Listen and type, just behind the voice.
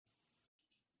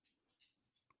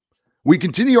We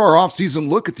continue our offseason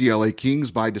look at the LA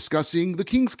Kings by discussing the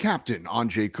Kings captain,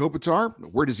 Anze Kopitar.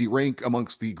 Where does he rank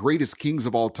amongst the greatest Kings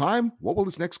of all time? What will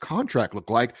his next contract look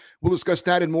like? We'll discuss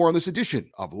that and more on this edition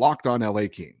of Locked On LA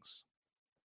Kings.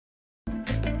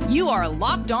 You are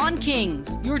Locked On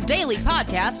Kings, your daily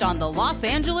podcast on the Los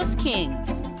Angeles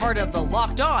Kings, part of the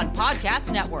Locked On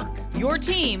Podcast Network, your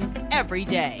team every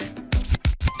day.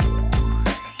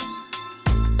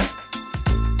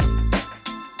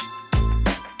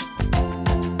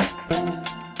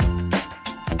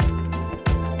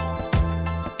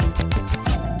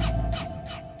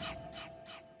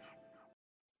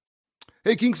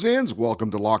 Hey, Kings fans,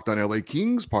 welcome to Locked On LA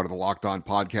Kings, part of the Locked On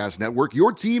Podcast Network,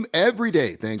 your team every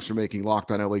day. Thanks for making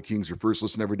Locked On LA Kings your first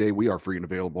listen every day. We are free and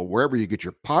available wherever you get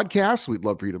your podcasts. We'd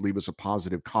love for you to leave us a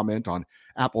positive comment on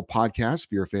Apple Podcasts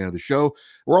if you're a fan of the show.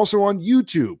 We're also on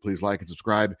YouTube. Please like and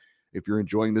subscribe if you're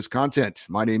enjoying this content.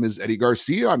 My name is Eddie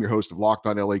Garcia. I'm your host of Locked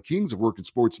On LA Kings. I've worked in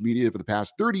sports media for the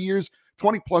past 30 years,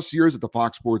 20 plus years at the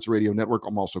Fox Sports Radio Network.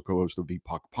 I'm also co-host of the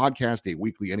Puck Podcast, a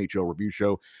weekly NHL review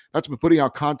show that's been putting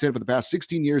out content for the past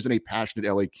 16 years and a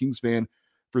passionate LA Kings fan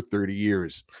for 30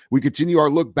 years. We continue our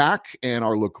look back and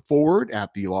our look forward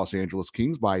at the Los Angeles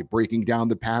Kings by breaking down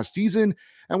the past season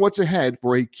and what's ahead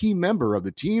for a key member of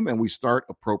the team. And we start,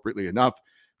 appropriately enough,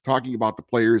 talking about the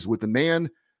players with the man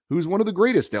who's one of the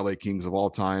greatest LA Kings of all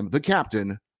time, the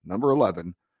captain, number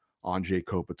 11, Anze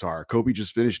Kopitar. Kobe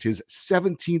just finished his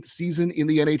 17th season in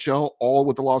the NHL, all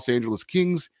with the Los Angeles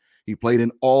Kings. He played in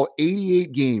all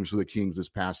 88 games for the Kings this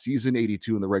past season,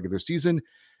 82 in the regular season,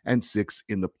 and 6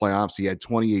 in the playoffs. He had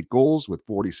 28 goals with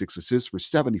 46 assists for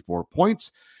 74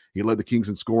 points. He led the Kings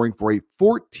in scoring for a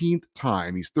 14th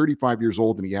time. He's 35 years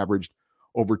old, and he averaged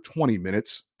over 20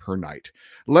 minutes per night.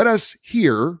 Let us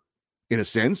hear, in a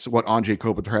sense, what Anze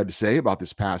Kopitar had to say about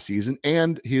this past season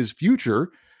and his future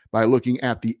by looking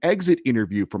at the exit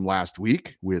interview from last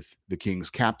week with the Kings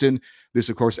captain. This,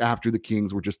 of course, after the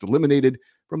Kings were just eliminated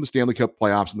from the Stanley Cup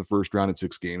playoffs in the first round in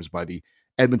 6 games by the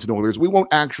Edmonton Oilers. We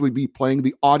won't actually be playing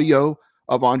the audio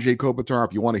of Anze Kopitar.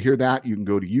 If you want to hear that, you can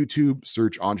go to YouTube,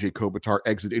 search Anze Kopitar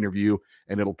exit interview,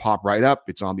 and it'll pop right up.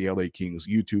 It's on the LA Kings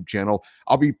YouTube channel.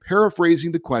 I'll be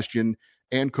paraphrasing the question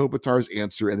and Kopitar's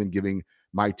answer and then giving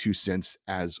my 2 cents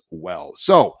as well.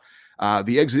 So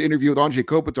the exit interview with Anze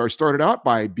Kopitar started out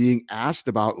by being asked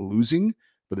about losing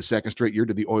for the second straight year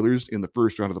to the Oilers in the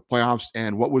first round of the playoffs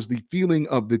and what was the feeling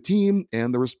of the team,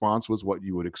 and the response was what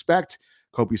you would expect.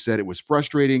 Kobe said it was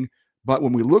frustrating, but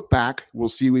when we look back, we'll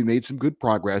see we made some good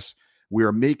progress. We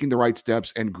are making the right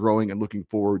steps and growing and looking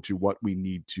forward to what we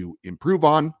need to improve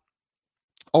on.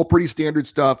 All pretty standard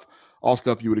stuff. All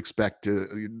stuff you would expect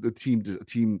the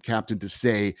team captain to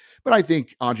say. But I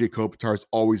think Anze Kopitar has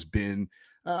always been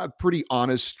pretty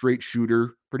honest, straight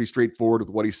shooter, pretty straightforward with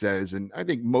what he says. And I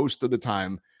think most of the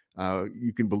time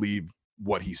you can believe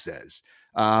what he says.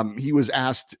 He was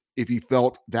asked if he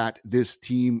felt that this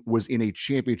team was in a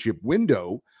championship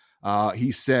window.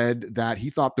 He said that he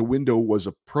thought the window was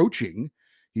approaching.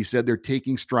 He said they're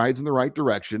taking strides in the right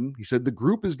direction. He said the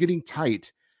group is getting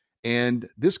tight. And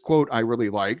this quote I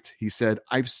really liked. He said,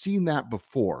 "I've seen that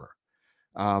before."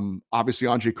 Obviously,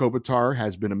 Anze Kopitar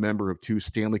has been a member of 2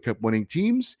 Stanley Cup winning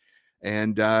teams.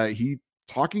 And he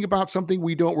talking about something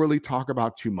we don't really talk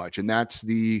about too much. And that's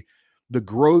the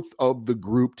growth of the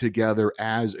group together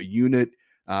as a unit.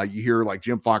 You hear like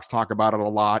Jim Fox talk about it a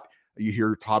lot. You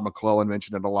hear Todd McClellan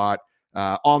mention it a lot.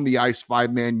 On the ice,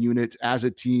 5-man unit as a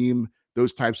team,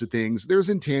 those types of things. There's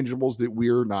intangibles that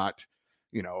we're not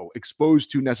exposed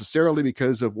to necessarily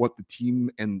because of what the team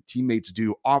and teammates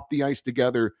do off the ice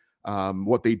together,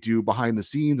 what they do behind the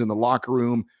scenes in the locker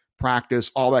room, practice,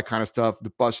 all that kind of stuff,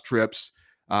 the bus trips.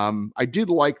 I did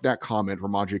like that comment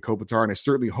from Anze Kopitar, and I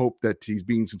certainly hope that he's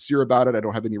being sincere about it. I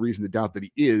don't have any reason to doubt that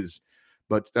he is.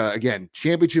 But again,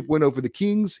 championship window for the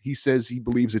Kings. He says he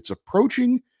believes it's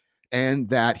approaching and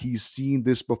that he's seen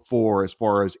this before as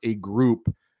far as a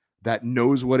group that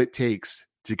knows what it takes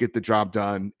to get the job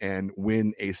done and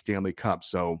win a Stanley Cup.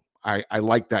 So I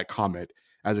like that comment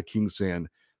as a Kings fan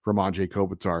from Anze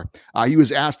Kopitar. He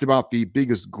was asked about the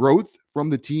biggest growth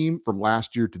from the team from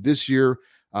last year to this year.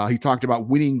 He talked about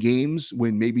winning games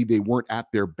when maybe they weren't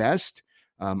at their best.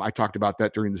 I talked about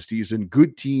that during the season.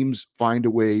 Good teams find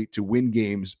a way to win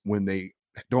games when they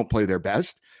don't play their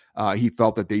best. He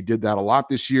felt that they did that a lot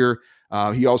this year.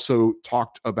 He also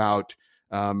talked about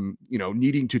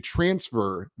needing to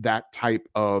transfer that type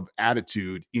of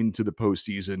attitude into the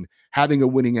postseason, having a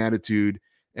winning attitude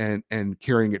and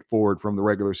carrying it forward from the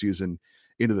regular season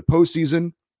into the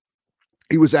postseason.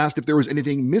 He was asked if there was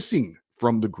anything missing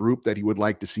from the group that he would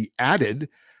like to see added.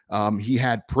 He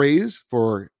had praise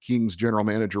for Kings general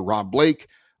manager Rob Blake.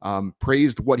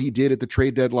 praised what he did at the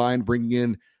trade deadline, bringing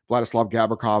in Vladislav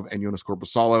Gavrikov and Jonas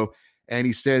Korpisalo. And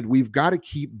he said, we've got to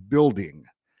keep building.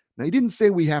 Now, he didn't say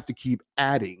we have to keep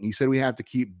adding. He said we have to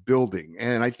keep building.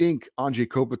 And I think Anze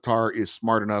Kopitar is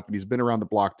smart enough, and he's been around the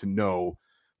block to know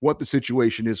what the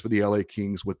situation is for the LA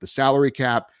Kings with the salary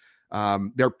cap.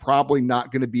 They're probably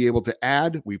not going to be able to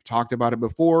add. We've talked about it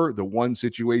before. The one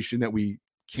situation that we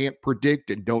can't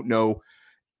predict and don't know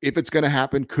if it's going to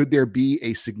happen, could there be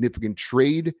a significant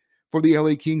trade for the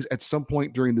LA Kings at some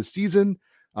point during the season?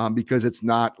 Because it's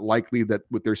not likely that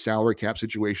with their salary cap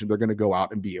situation, they're going to go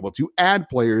out and be able to add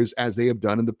players as they have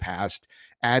done in the past,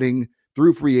 adding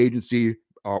through free agency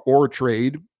or a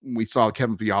trade. We saw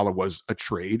Kevin Fiala was a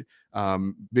trade.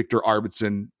 Victor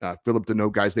Arvidsson, Philip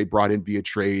Deneau, guys they brought in via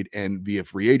trade and via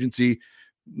free agency.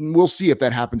 We'll see if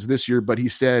that happens this year. But he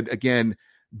said, again,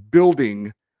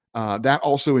 building, that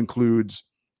also includes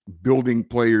building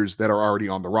players that are already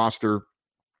on the roster.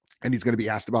 And he's going to be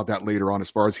asked about that later on as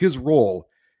far as his role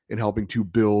in helping to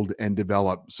build and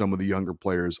develop some of the younger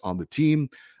players on the team.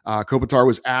 Kopitar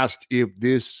was asked if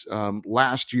this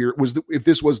last year if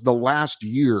this was the last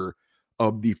year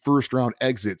of the first round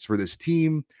exits for this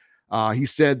team. He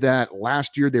said that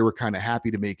last year they were kind of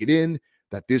happy to make it in,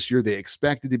 that this year they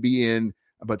expected to be in,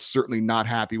 but certainly not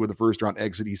happy with the first round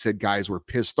exit. He said guys were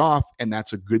pissed off, and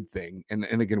that's a good thing. And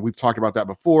again, we've talked about that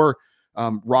before.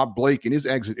 Rob Blake in his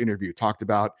exit interview talked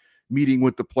about meeting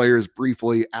with the players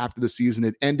briefly after the season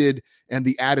had ended, and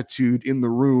the attitude in the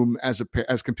room as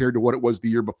compared to what it was the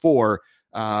year before.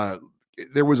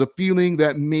 There was a feeling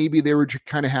that maybe they were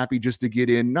kind of happy just to get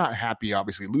in. Not happy,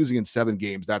 obviously. Losing in 7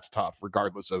 games, that's tough,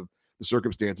 regardless of the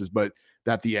circumstances, but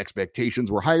that the expectations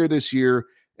were higher this year,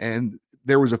 and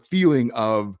there was a feeling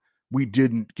of we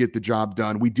didn't get the job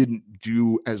done. We didn't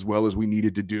do as well as we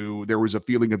needed to do. There was a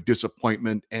feeling of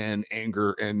disappointment and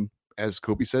anger, and as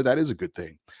Kobe said, that is a good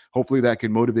thing. Hopefully that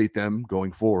can motivate them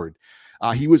going forward.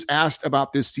 He was asked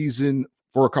about this season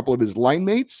for a couple of his line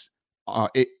mates,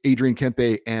 Adrian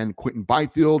Kempe and Quinton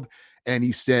Byfield. And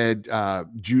he said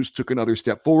Juice took another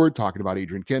step forward, talking about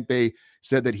Adrian Kempe,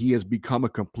 said that he has become a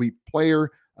complete player,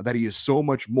 that he is so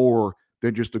much more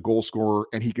than just a goal scorer,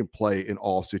 and he can play in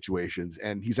all situations.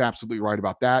 And he's absolutely right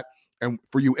about that. And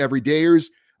for you everydayers,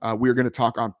 we're going to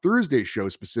talk on Thursday's show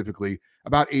specifically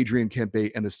about Adrian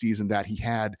Kempe and the season that he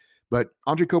had. But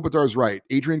Anze Kopitar is right.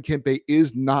 Adrian Kempe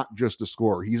is not just a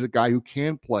scorer. He's a guy who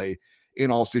can play in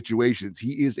all situations.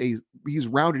 He's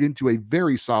rounded into a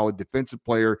very solid defensive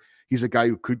player. He's a guy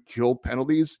who could kill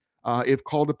penalties if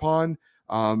called upon.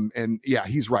 And yeah,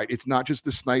 he's right. It's not just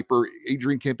the sniper.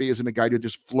 Adrian Kempe isn't a guy that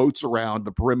just floats around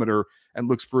the perimeter and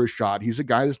looks for a shot. He's a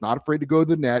guy that's not afraid to go to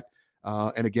the net.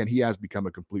 And again, he has become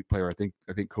a complete player. I think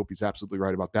Kopi's absolutely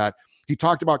right about that. He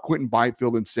talked about Quinton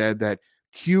Byfield and said that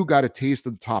Q got a taste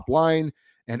of the top line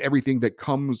and everything that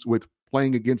comes with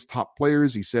playing against top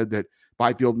players. He said that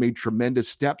Byfield made tremendous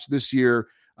steps this year,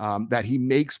 that he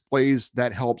makes plays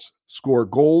that helps score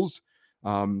goals,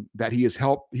 that he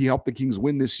helped the Kings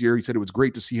win this year. He said it was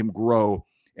great to see him grow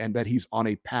and that he's on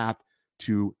a path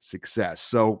to success.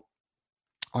 So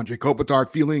Anze Kopitar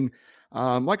feeling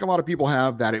like a lot of people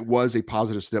have, that it was a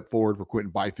positive step forward for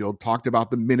Quinton Byfield. Talked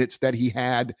about the minutes that he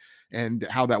had and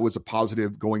how that was a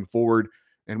positive going forward.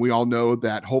 And we all know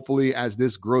that hopefully as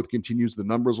this growth continues, the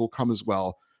numbers will come as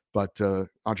well. But Anze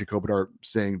Kopitar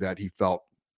saying that he felt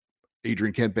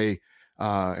Adrian Kempe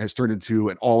has turned into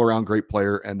an all-around great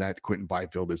player and that Quinton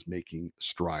Byfield is making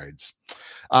strides.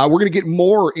 We're going to get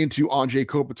more into Anze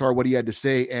Kopitar, what he had to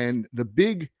say. And the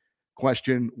big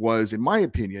question was, in my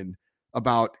opinion,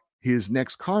 about his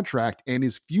next contract and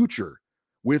his future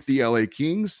with the LA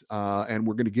Kings. And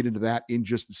we're going to get into that in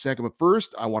just a second. But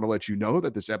first, I want to let you know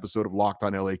that this episode of Locked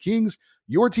on LA Kings,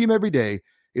 your team every day,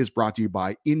 is brought to you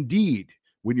by Indeed.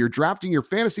 When you're drafting your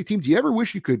fantasy team, do you ever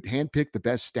wish you could handpick the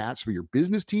best stats for your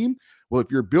business team? Well, if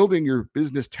you're building your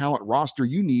business talent roster,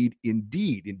 you need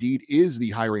Indeed. Indeed is the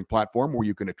hiring platform where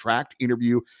you can attract,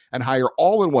 interview, and hire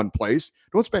all in one place.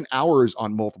 Don't spend hours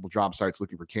on multiple job sites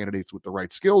looking for candidates with the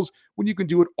right skills when you can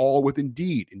do it all with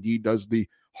Indeed. Indeed does the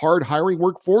hard hiring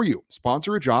work for you.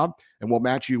 Sponsor a job, and we'll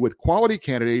match you with quality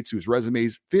candidates whose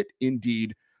resumes fit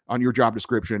Indeed on your job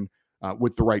description.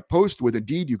 With the right post, with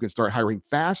Indeed, you can start hiring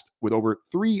fast with over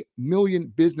 3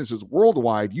 million businesses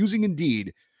worldwide using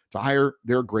Indeed to hire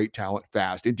their great talent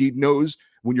fast. Indeed knows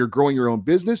when you're growing your own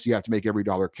business, you have to make every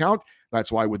dollar count.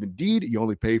 That's why with Indeed, you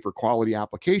only pay for quality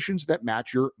applications that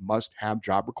match your must-have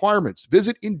job requirements.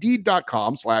 Visit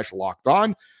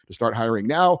Indeed.com/lockedon to start hiring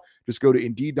now. Just go to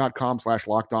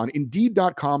Indeed.com/lockedon.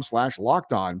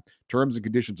 Indeed.com/lockedon. Terms and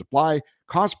conditions apply.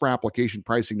 Cost per application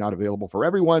pricing not available for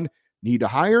everyone. Need to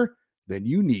hire? Then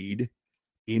you need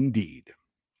indeed.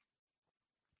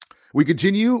 We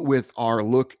continue with our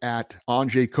look at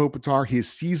Anze Kopitar,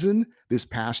 his season this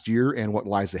past year, and what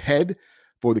lies ahead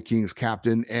for the Kings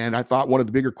captain. And I thought one of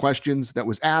the bigger questions that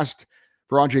was asked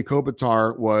for Anze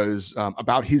Kopitar was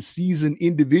about his season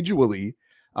individually,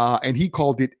 and he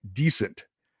called it decent.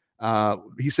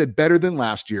 He said better than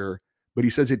last year, but he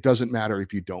says it doesn't matter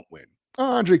if you don't win.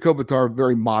 Anze Kopitar,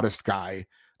 very modest guy.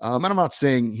 And I'm not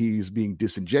saying he's being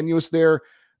disingenuous there,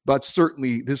 but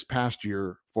certainly this past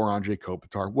year for Anze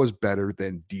Kopitar was better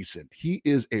than decent. He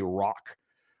is a rock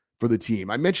for the team.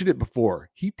 I mentioned it before.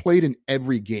 He played in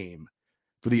every game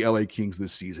for the LA Kings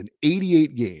this season.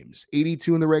 88 games,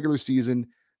 82 in the regular season,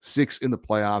 6 in the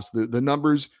playoffs. The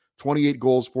numbers, 28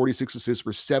 goals, 46 assists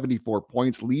for 74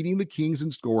 points, leading the Kings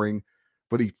in scoring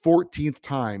for the 14th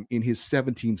time in his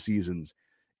 17 seasons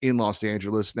in Los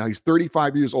Angeles. Now he's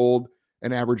 35 years old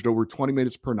and averaged over 20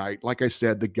 minutes per night. Like I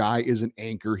said, the guy is an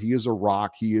anchor. He is a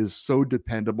rock. He is so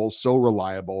dependable, so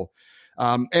reliable,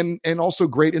 and also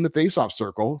great in the faceoff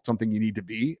circle, something you need to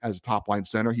be as a top-line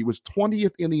center. He was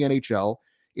 20th in the NHL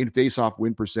in faceoff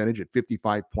win percentage at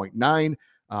 55.9,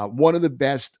 one of the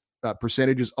best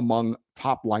percentages among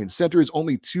top-line centers.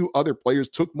 Only 2 other players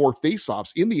took more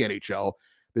faceoffs in the NHL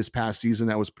this past season.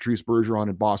 That was Patrice Bergeron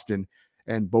in Boston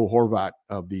and Bo Horvat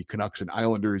of the Canucks and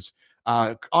Islanders.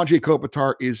 Anze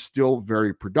Kopitar is still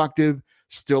very productive,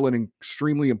 still an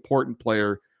extremely important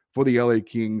player for the LA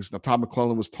Kings. Now, Todd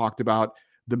McClellan was talked about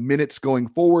the minutes going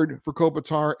forward for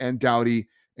Kopitar and Doughty.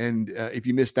 And if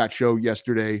you missed that show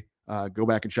yesterday, go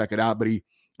back and check it out. But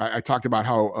I talked about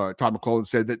how Todd McClellan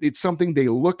said that it's something they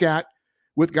look at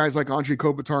with guys like Anze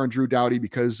Kopitar and Drew Doughty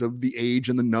because of the age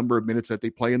and the number of minutes that they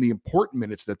play and the important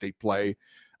minutes that they play.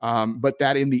 But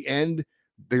that in the end,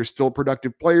 they're still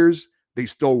productive players. They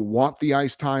still want the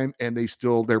ice time, and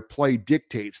their play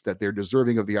dictates that they're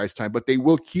deserving of the ice time, but they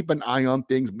will keep an eye on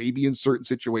things, maybe in certain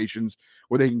situations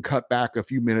where they can cut back a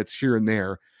few minutes here and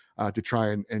there to try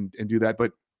and do that.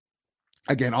 But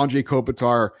again, Anze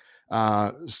Kopitar,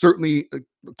 certainly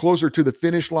closer to the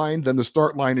finish line than the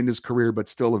start line in his career, but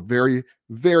still a very,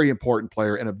 very important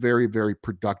player and a very, very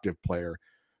productive player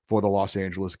for the Los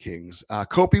Angeles Kings.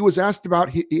 Kopi was asked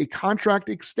about a contract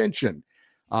extension.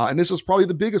 And this was probably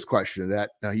the biggest question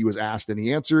that he was asked, and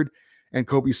he answered. And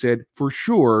Kopi said, for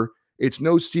sure, it's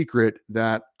no secret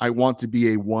that I want to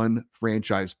be a one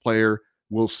franchise player.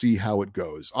 We'll see how it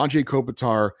goes. Anze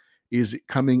Kopitar is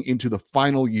coming into the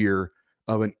final year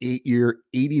of an 8-year,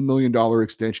 $80 million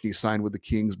extension he signed with the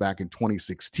Kings back in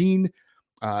 2016.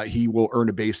 He will earn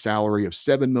a base salary of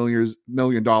 $7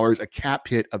 million, a cap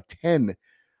hit of $10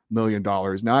 million.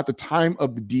 Now, at the time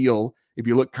of the deal, if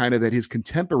you look kind of at his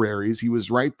contemporaries, he was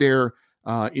right there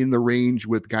in the range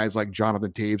with guys like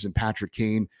Jonathan Toews and Patrick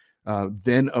Kane,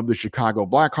 then of the Chicago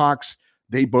Blackhawks.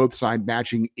 They both signed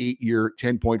matching 8-year,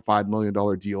 $10.5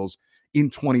 million deals in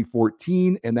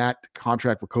 2014, and that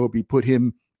contract for Kopi put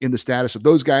him in the status of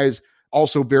those guys,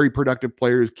 also very productive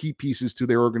players, key pieces to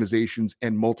their organizations,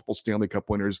 and multiple Stanley Cup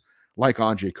winners like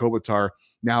Anze Kopitar.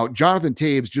 Now, Jonathan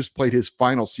Toews just played his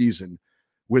final season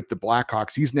with the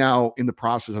Blackhawks. He's now in the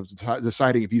process of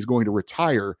deciding if he's going to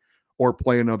retire or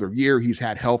play another year. He's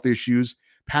had health issues.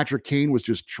 Patrick Kane was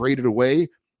just traded away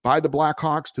by the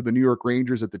Blackhawks to the New York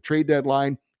Rangers at the trade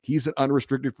deadline. He's an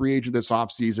unrestricted free agent this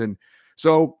offseason.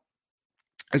 So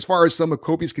as far as some of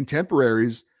Kopi's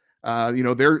contemporaries,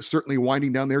 they're certainly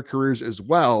winding down their careers as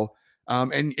well.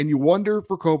 And you wonder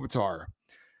for Kopitar,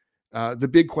 the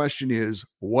big question is,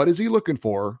 what is he looking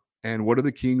for? And what are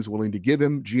the Kings willing to give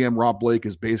him? GM Rob Blake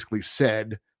has basically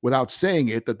said, without saying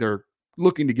it, that they're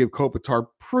looking to give Kopitar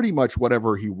pretty much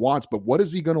whatever he wants. But what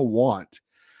is he going to want?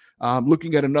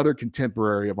 Looking at another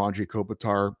contemporary of Anze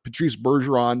Kopitar, Patrice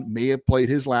Bergeron may have played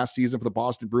his last season for the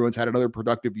Boston Bruins, had another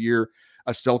productive year,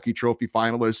 a Selke Trophy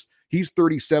finalist. He's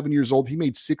 37 years old. He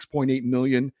made $6.8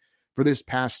 million for this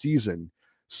past season.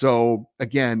 So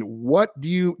again,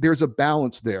 there's a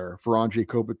balance there for Anze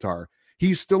Kopitar.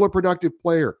 He's still a productive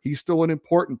player. He's still an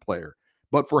important player.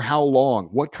 But for how long?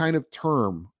 What kind of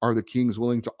term are the Kings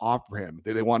willing to offer him?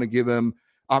 Do they want to give him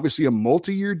obviously a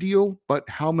multi-year deal, but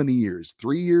how many years?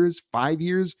 3 years? 5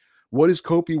 years? What is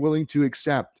Kopi willing to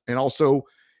accept? And also,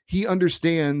 he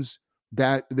understands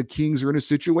that the Kings are in a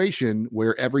situation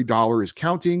where every dollar is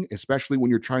counting, especially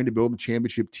when you're trying to build a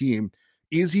championship team.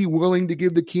 Is he willing to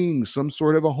give the Kings some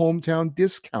sort of a hometown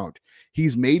discount?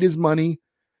 He's made his money.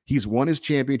 He's won his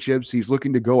championships. He's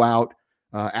looking to go out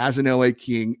as an LA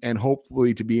King and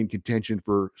hopefully to be in contention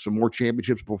for some more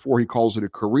championships before he calls it a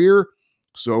career.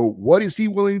 So what is he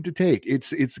willing to take?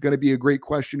 It's going to be a great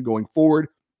question going forward.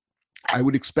 I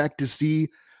would expect to see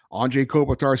Anze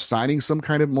Kopitar signing some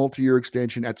kind of multi-year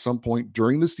extension at some point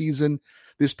during the season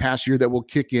this past year that will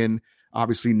kick in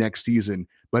obviously next season.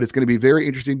 But it's going to be very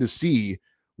interesting to see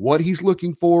what he's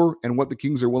looking for and what the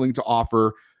Kings are willing to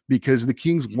offer, because the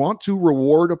Kings want to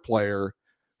reward a player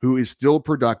who is still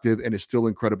productive and is still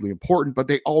incredibly important, but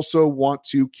they also want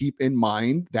to keep in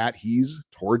mind that he's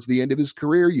towards the end of his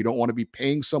career. You don't want to be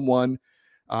paying someone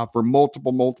for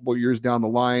multiple years down the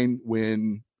line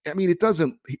when, I mean, it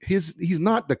doesn't, he's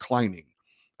not declining.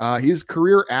 His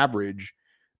career average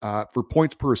for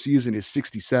points per season is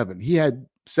 67. He had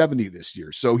 70 this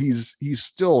year. So he's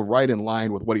still right in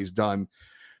line with what he's done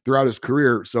throughout his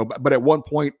career. So, but at one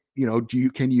point,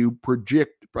 can you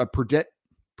predict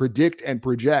and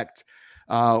project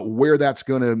where that's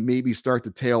going to maybe start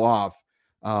to tail off?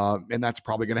 And that's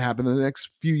probably going to happen in the next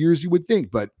few years, you would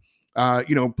think. But,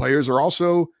 players are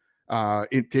also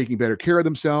taking better care of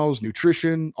themselves,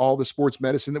 nutrition, all the sports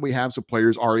medicine that we have. So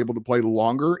players are able to play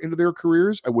longer into their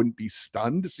careers. I wouldn't be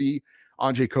stunned to see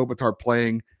Anze Kopitar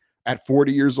playing at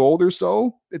 40 years old or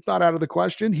so. It's not out of the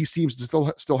question. He seems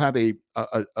to still have a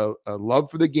love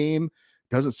for the game.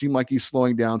 Doesn't seem like he's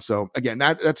slowing down. So again,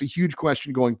 that's a huge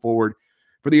question going forward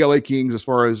for the LA Kings as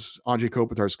far as Anze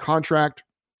Kopitar's contract.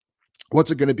 What's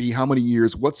it going to be? How many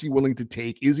years? What's he willing to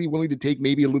take? Is he willing to take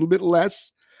maybe a little bit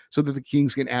less so that the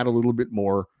Kings can add a little bit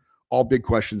more? All big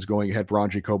questions going ahead for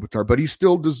Anze Kopitar, but he's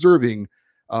still deserving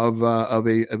of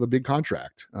a big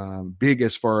contract. Big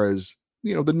as far as,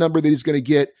 the number that he's going to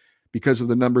get because of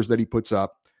the numbers that he puts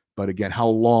up. But again, how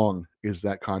long is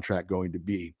that contract going to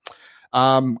be?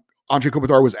 Anze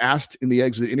Kopitar was asked in the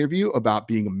exit interview about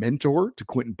being a mentor to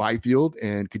Quinton Byfield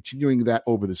and continuing that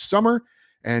over the summer.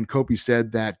 And Kopi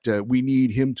said that we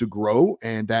need him to grow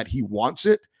and that he wants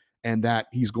it and that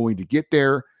he's going to get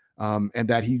there. And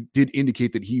that he did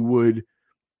indicate that he would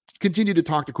continue to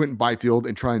talk to Quinton Byfield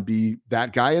and try and be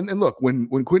that guy. And look, when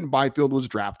Quinton Byfield was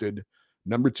drafted,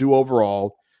 number 2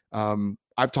 overall,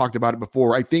 I've talked about it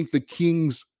before. I think the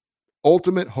Kings'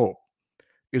 ultimate hope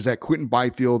is that Quinton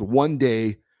Byfield one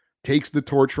day takes the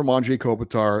torch from Anze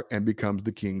Kopitar and becomes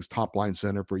the Kings' top line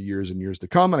center for years and years to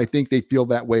come. And I think they feel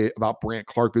that way about Brandt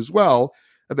Clarke as well,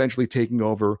 eventually taking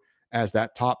over as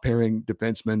that top pairing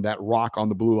defenseman, that rock on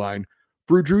the blue line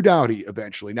for Drew Doughty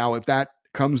eventually. Now, if that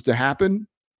comes to happen,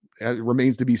 it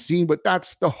remains to be seen, but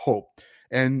that's the hope.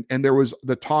 And there was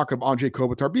the talk of Anze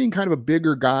Kopitar being kind of a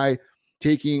bigger guy,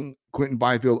 taking Quinton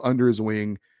Byfield under his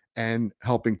wing and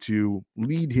helping to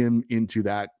lead him into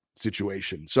that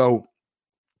situation. So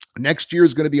next year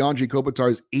is going to be Anze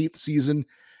Kopitar's 8th season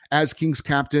as Kings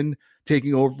captain,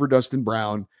 taking over for Dustin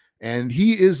Brown. And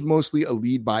he is mostly a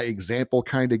lead by example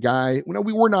kind of guy.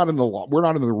 We're not in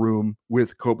the room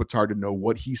with Kopitar to know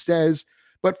what he says,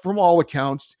 but from all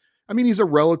accounts, I mean, he's a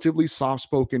relatively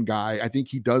soft-spoken guy. I think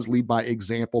he does lead by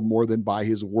example more than by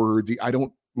his words. I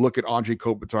don't look at Anze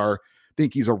Kopitar,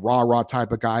 think he's a rah-rah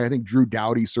type of guy. I think Drew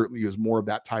Doughty certainly is more of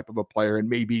that type of a player, and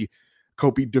maybe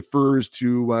Kopi defers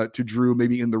to Drew,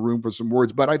 maybe in the room for some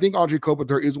words. But I think Anze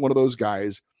Kopitar is one of those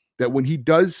guys that when he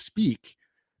does speak,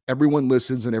 everyone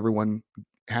listens and everyone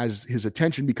has his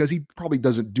attention because he probably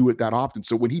doesn't do it that often.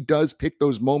 So when he does pick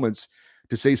those moments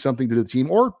to say something to the team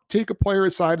or take a player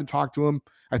aside and talk to him,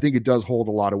 I think it does hold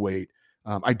a lot of weight.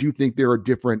 I do think there are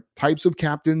different types of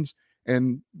captains,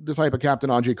 and the type of captain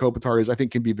Anze Kopitar is, I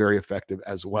think, can be very effective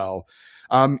as well.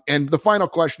 And the final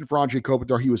question for Anze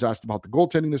Kopitar, he was asked about the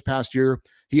goaltending this past year.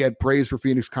 He had praise for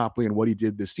Phoenix Copley and what he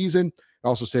did this season.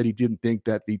 Also said he didn't think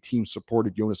that the team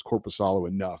supported Jonas Korpisalo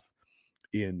enough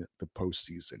in the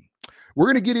postseason. We're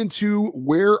going to get into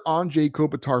where Anze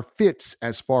Kopitar fits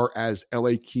as far as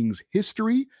LA Kings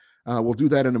history. We'll do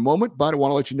that in a moment, but I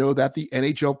want to let you know that the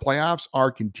NHL playoffs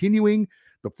are continuing.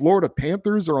 The Florida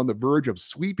Panthers are on the verge of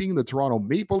sweeping the Toronto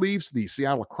Maple Leafs. The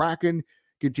Seattle Kraken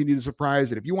continue to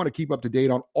surprise. And if you want to keep up to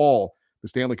date on all the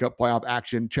Stanley Cup playoff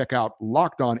action, check out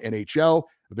Locked On NHL,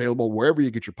 available wherever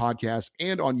you get your podcasts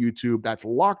and on YouTube. That's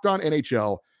Locked On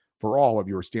NHL for all of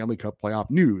your Stanley Cup playoff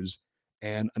news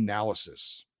and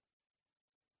analysis.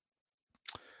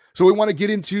 So we want to get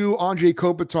into Anze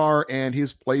Kopitar and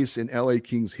his place in LA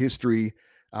Kings history.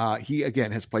 He,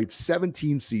 again, has played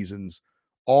 17 seasons,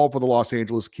 all for the Los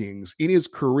Angeles Kings. In his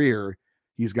career,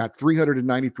 he's got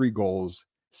 393 goals,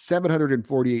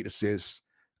 748 assists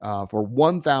for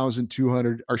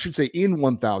 1,200, or I should say in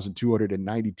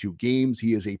 1,292 games.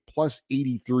 He is a plus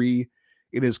 83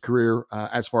 in his career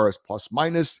as far as plus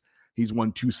minus. He's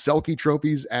won 2 Selke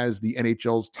trophies as the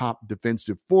NHL's top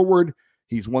defensive forward.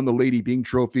 He's won the Lady Byng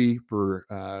Trophy for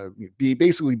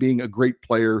basically being a great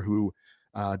player who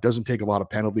doesn't take a lot of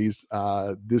penalties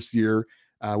this year.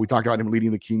 We talked about him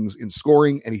leading the Kings in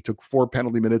scoring, and he took 4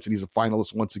 penalty minutes, and he's a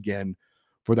finalist once again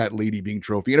for that Lady Byng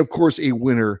trophy. And of course, a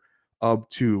winner of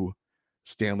 2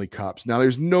 Stanley Cups. Now,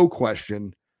 there's no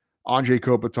question Anze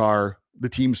Kopitar, the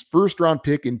team's first round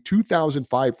pick in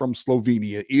 2005 from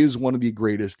Slovenia, is one of the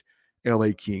greatest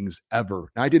LA Kings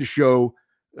ever. Now, I did a show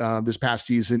this past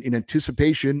season in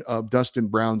anticipation of Dustin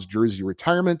Brown's jersey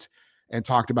retirement and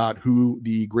talked about who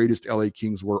the greatest LA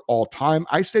Kings were all time.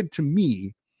 I said to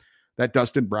me that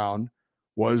Dustin Brown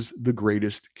was the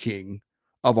greatest King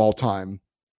of all time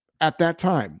at that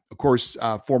time. Of course,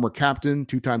 former captain,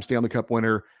 2-time Stanley Cup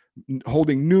winner,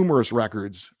 holding numerous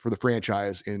records for the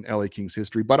franchise in LA Kings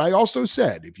history. But I also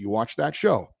said, if you watch that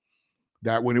show,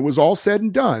 that when it was all said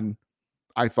and done,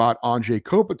 I thought Anze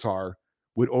Kopitar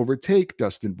would overtake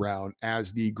Dustin Brown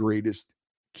as the greatest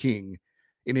King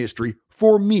in history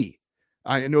for me.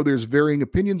 I know there's varying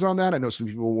opinions on that. I know some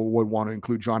people would want to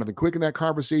include Jonathan Quick in that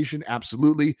conversation.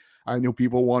 Absolutely. I know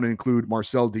people want to include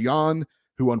Marcel Dion,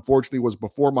 who unfortunately was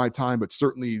before my time, but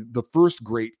certainly the first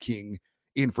great King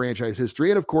in franchise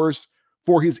history. And of course,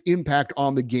 for his impact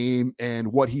on the game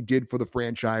and what he did for the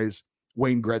franchise,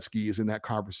 Wayne Gretzky is in that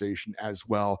conversation as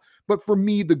well. But for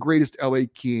me, the greatest LA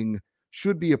King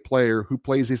should be a player who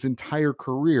plays his entire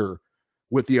career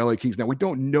with the LA Kings. Now, we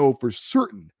don't know for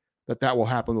certain that will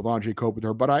happen with Anze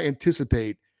Kopitar, but I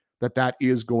anticipate that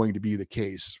is going to be the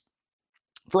case.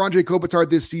 For Anze Kopitar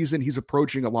this season, he's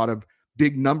approaching a lot of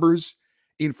big numbers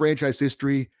in franchise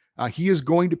history. He is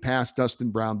going to pass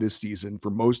Dustin Brown this season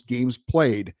for most games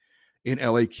played in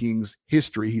LA Kings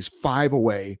history. He's 5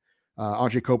 away.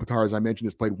 Anze Kopitar, as I mentioned,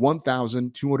 has played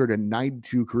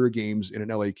 1,292 career games in an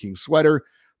LA Kings sweater.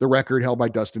 The record held by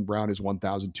Dustin Brown is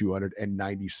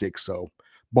 1,296. So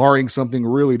barring something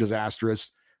really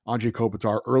disastrous, Anze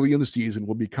Kopitar early in the season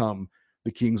will become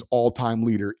the Kings' all-time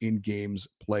leader in games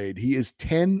played. He is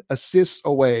 10 assists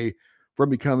away from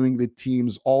becoming the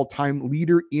team's all-time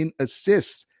leader in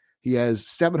assists. He has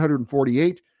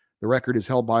 748. The record is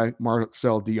held by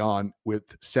Marcel Dion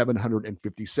with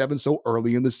 757. So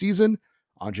early in the season,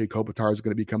 Anze Kopitar is going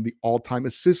to become the all-time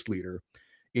assist leader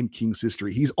in Kings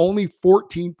history. He's only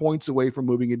 14 points away from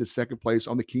moving into second place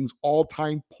on the Kings'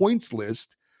 all-time points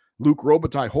list. Luc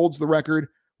Robitaille holds the record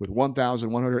with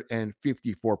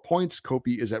 1,154 points.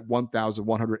 Kopi is at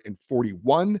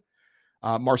 1,141.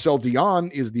 Marcel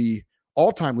Dion is the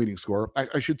all-time leading scorer.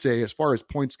 I should say, as far as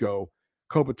points go,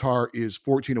 Kopitar is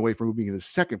 14 away from moving into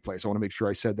second place. I want to make sure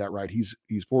I said that right. He's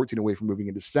 14 away from moving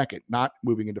into second, not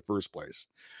moving into first place.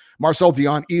 Marcel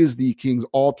Dion is the Kings'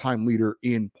 all-time leader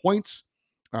in points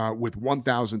with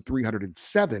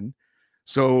 1,307.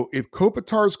 So if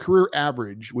Kopitar's career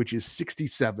average, which is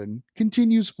 67,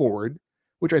 continues forward,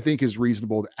 which I think is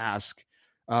reasonable to ask,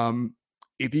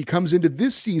 if he comes into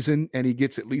this season and he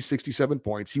gets at least 67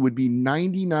 points, he would be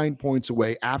 99 points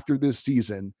away after this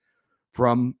season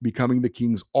from becoming the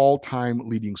Kings' all-time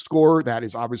leading scorer. That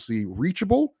is obviously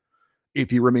reachable if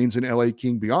he remains an LA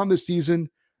King beyond this season.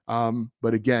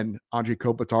 But again, Anze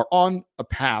Kopitar on a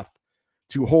path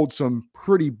to hold some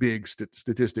pretty big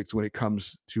statistics when it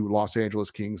comes to Los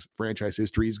Angeles Kings franchise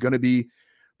history. He's going to be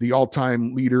the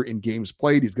all-time leader in games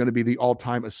played. He's going to be the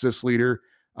all-time assist leader.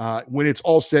 When it's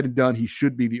all said and done, he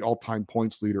should be the all-time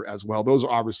points leader as well. Those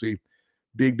are obviously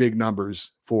big, big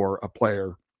numbers for a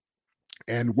player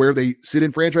and where they sit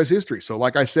in franchise history. So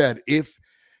like I said, if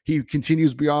he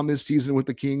continues beyond this season with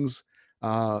the Kings,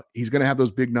 he's going to have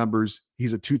those big numbers.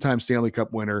 He's a 2-time Stanley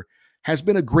Cup winner, has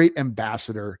been a great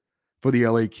ambassador for the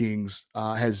LA Kings,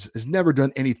 has never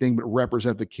done anything but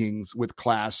represent the Kings with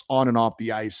class on and off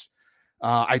the ice.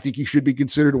 I think he should be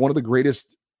considered one of the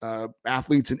greatest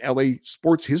athletes in LA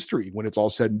sports history when it's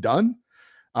all said and done.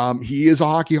 He is a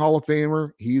Hockey Hall of Famer.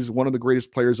 He's one of the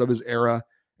greatest players of his era.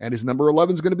 And his number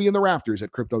 11 is going to be in the rafters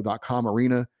at Crypto.com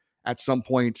Arena at some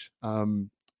point.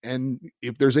 And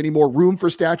if there's any more room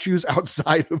for statues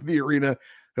outside of the arena,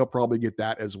 he'll probably get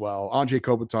that as well. Anze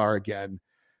Kopitar, again,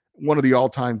 one of the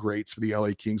all-time greats for the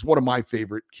LA Kings, one of my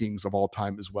favorite Kings of all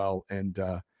time as well, and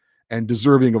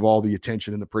deserving of all the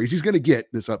attention and the praise he's going to get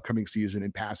this upcoming season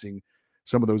in passing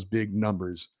some of those big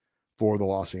numbers for the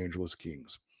Los Angeles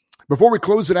Kings. Before we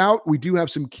close it out, we do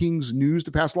have some Kings news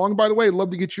to pass along. By the way, I'd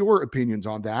love to get your opinions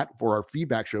on that for our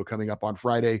feedback show coming up on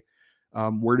Friday.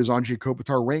 Where does Anze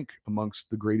Kopitar rank amongst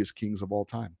the greatest Kings of all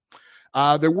time?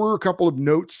 There were a couple of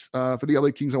notes for the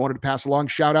LA Kings I wanted to pass along.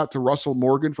 Shout out to Russell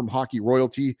Morgan from Hockey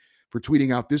Royalty for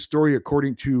tweeting out this story.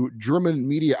 According to German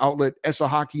media outlet Essa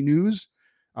Hockey News,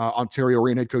 Ontario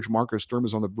Reign head coach Marco Sturm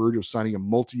is on the verge of signing a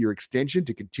multi-year extension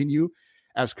to continue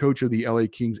as coach of the LA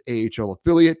Kings AHL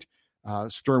affiliate.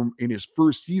 Sturm, in his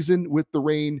first season with the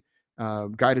Reign,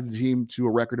 guided the team to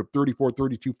a record of 34,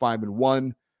 32,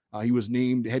 5-1. He was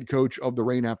named head coach of the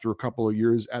Reign after a couple of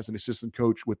years as an assistant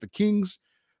coach with the Kings.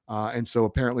 And so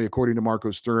apparently, according to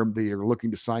Marco Sturm, they are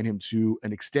looking to sign him to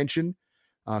an extension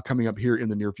coming up here in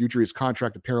the near future. His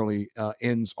contract apparently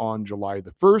ends on July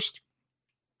the 1st.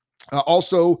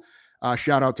 Also,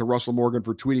 shout out to Russell Morgan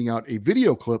for tweeting out a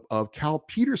video clip of Cal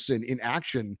Peterson in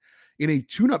action in a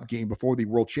tune-up game before the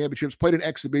World Championships. Played an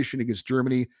exhibition against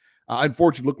Germany.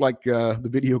 Unfortunately, looked like the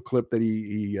video clip that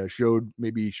he showed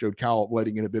maybe showed Cal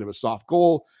letting in a bit of a soft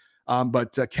goal.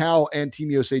 But Cal and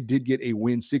Team USA did get a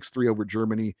win 6-3 over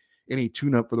Germany in a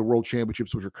tune-up for the World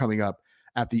Championships, which are coming up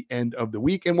at the end of the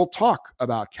week. And we'll talk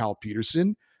about Cal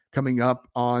Peterson coming up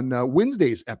on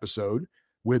Wednesday's episode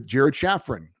with Jared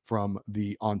Shafran from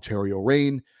the Ontario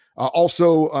Reign.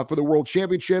 Also for the World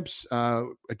Championships,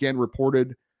 again,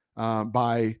 reported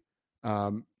by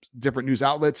different news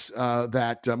outlets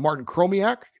that Martin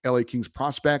Kromiak, LA Kings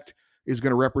prospect, is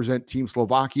going to represent Team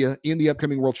Slovakia in the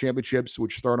upcoming World Championships,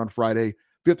 which start on Friday.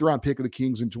 5th-round pick of the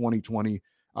Kings in 2020.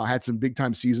 Had some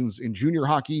big-time seasons in junior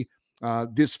hockey.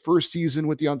 This first season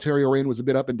with the Ontario Reign was a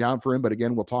bit up and down for him, but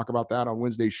again, we'll talk about that on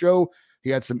Wednesday's show. He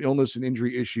had some illness and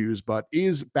injury issues, but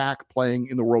is back playing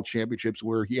in the World Championships,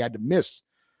 where he had to miss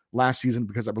last season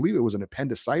because I believe it was an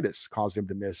appendicitis caused him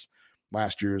to miss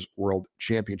last year's World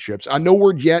Championships. No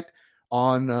word yet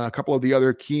on a couple of the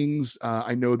other Kings.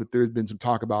 I know that there's been some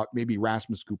talk about maybe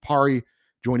Rasmus Kupari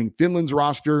joining Finland's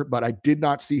roster, but I did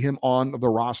not see him on the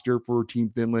roster for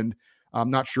Team Finland. I'm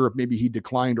not sure if maybe he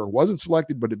declined or wasn't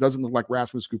selected, but it doesn't look like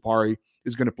Rasmus Kupari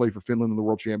is going to play for Finland in the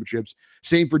World Championships.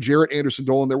 Same for Jarrett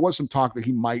Anderson-Dolan. There was some talk that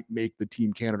he might make the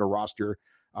Team Canada roster.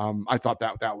 I thought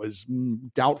that was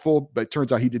doubtful, but it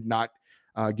turns out he did not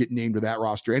get named to that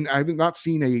roster. And I have not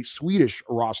seen a Swedish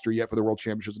roster yet for the World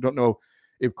Championships. I don't know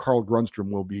if Carl Grundstrom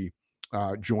will be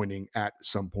joining at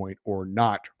some point or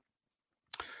not.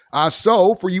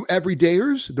 So for you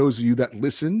everydayers, those of you that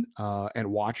listen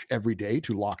and watch every day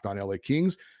to Locked On LA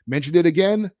Kings, mentioned it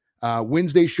again,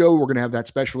 Wednesday show, we're going to have that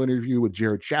special interview with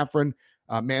Jared Shafran,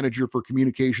 manager for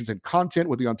communications and content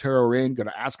with the Ontario Reign. Going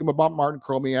to ask him about Martin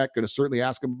Kromiak, going to certainly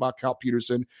ask him about Cal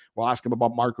Peterson. We'll ask him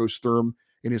about Marco Sturm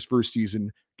in his first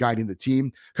season guiding the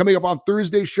team. Coming up on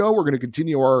Thursday's show, we're going to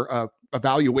continue our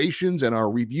evaluations and our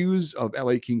reviews of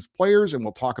LA Kings players, and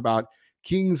we'll talk about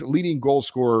Kings leading goal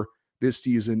scorer this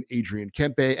season, Adrian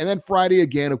Kempe. And then Friday,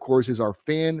 again, of course, is our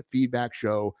fan feedback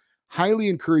show. Highly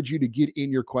encourage you to get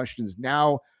in your questions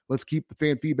now. Let's keep the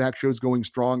fan feedback shows going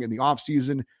strong in the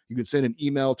offseason. You can send an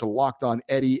email to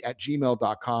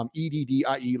lockedoneddie@gmail.com,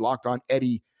 EDDIE,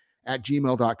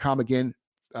 lockedoneddie@gmail.com. Again,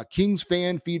 Kings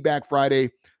Fan Feedback Friday.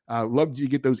 Love to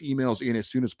get those emails in as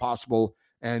soon as possible.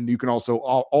 And you can also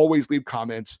always leave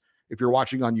comments if you're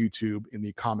watching on YouTube in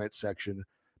the comments section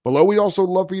below. We also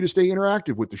love for you to stay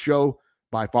interactive with the show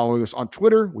by following us on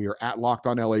Twitter. We are at Locked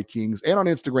On LA Kings, and on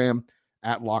Instagram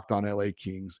at Locked On LA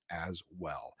Kings as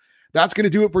well. That's going to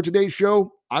do it for today's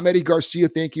show. I'm Eddie Garcia.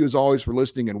 Thank you as always for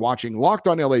listening and watching Locked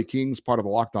On LA Kings, part of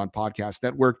the Locked On Podcast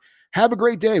Network. Have a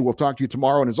great day. We'll talk to you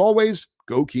tomorrow. And as always,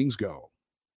 go Kings go.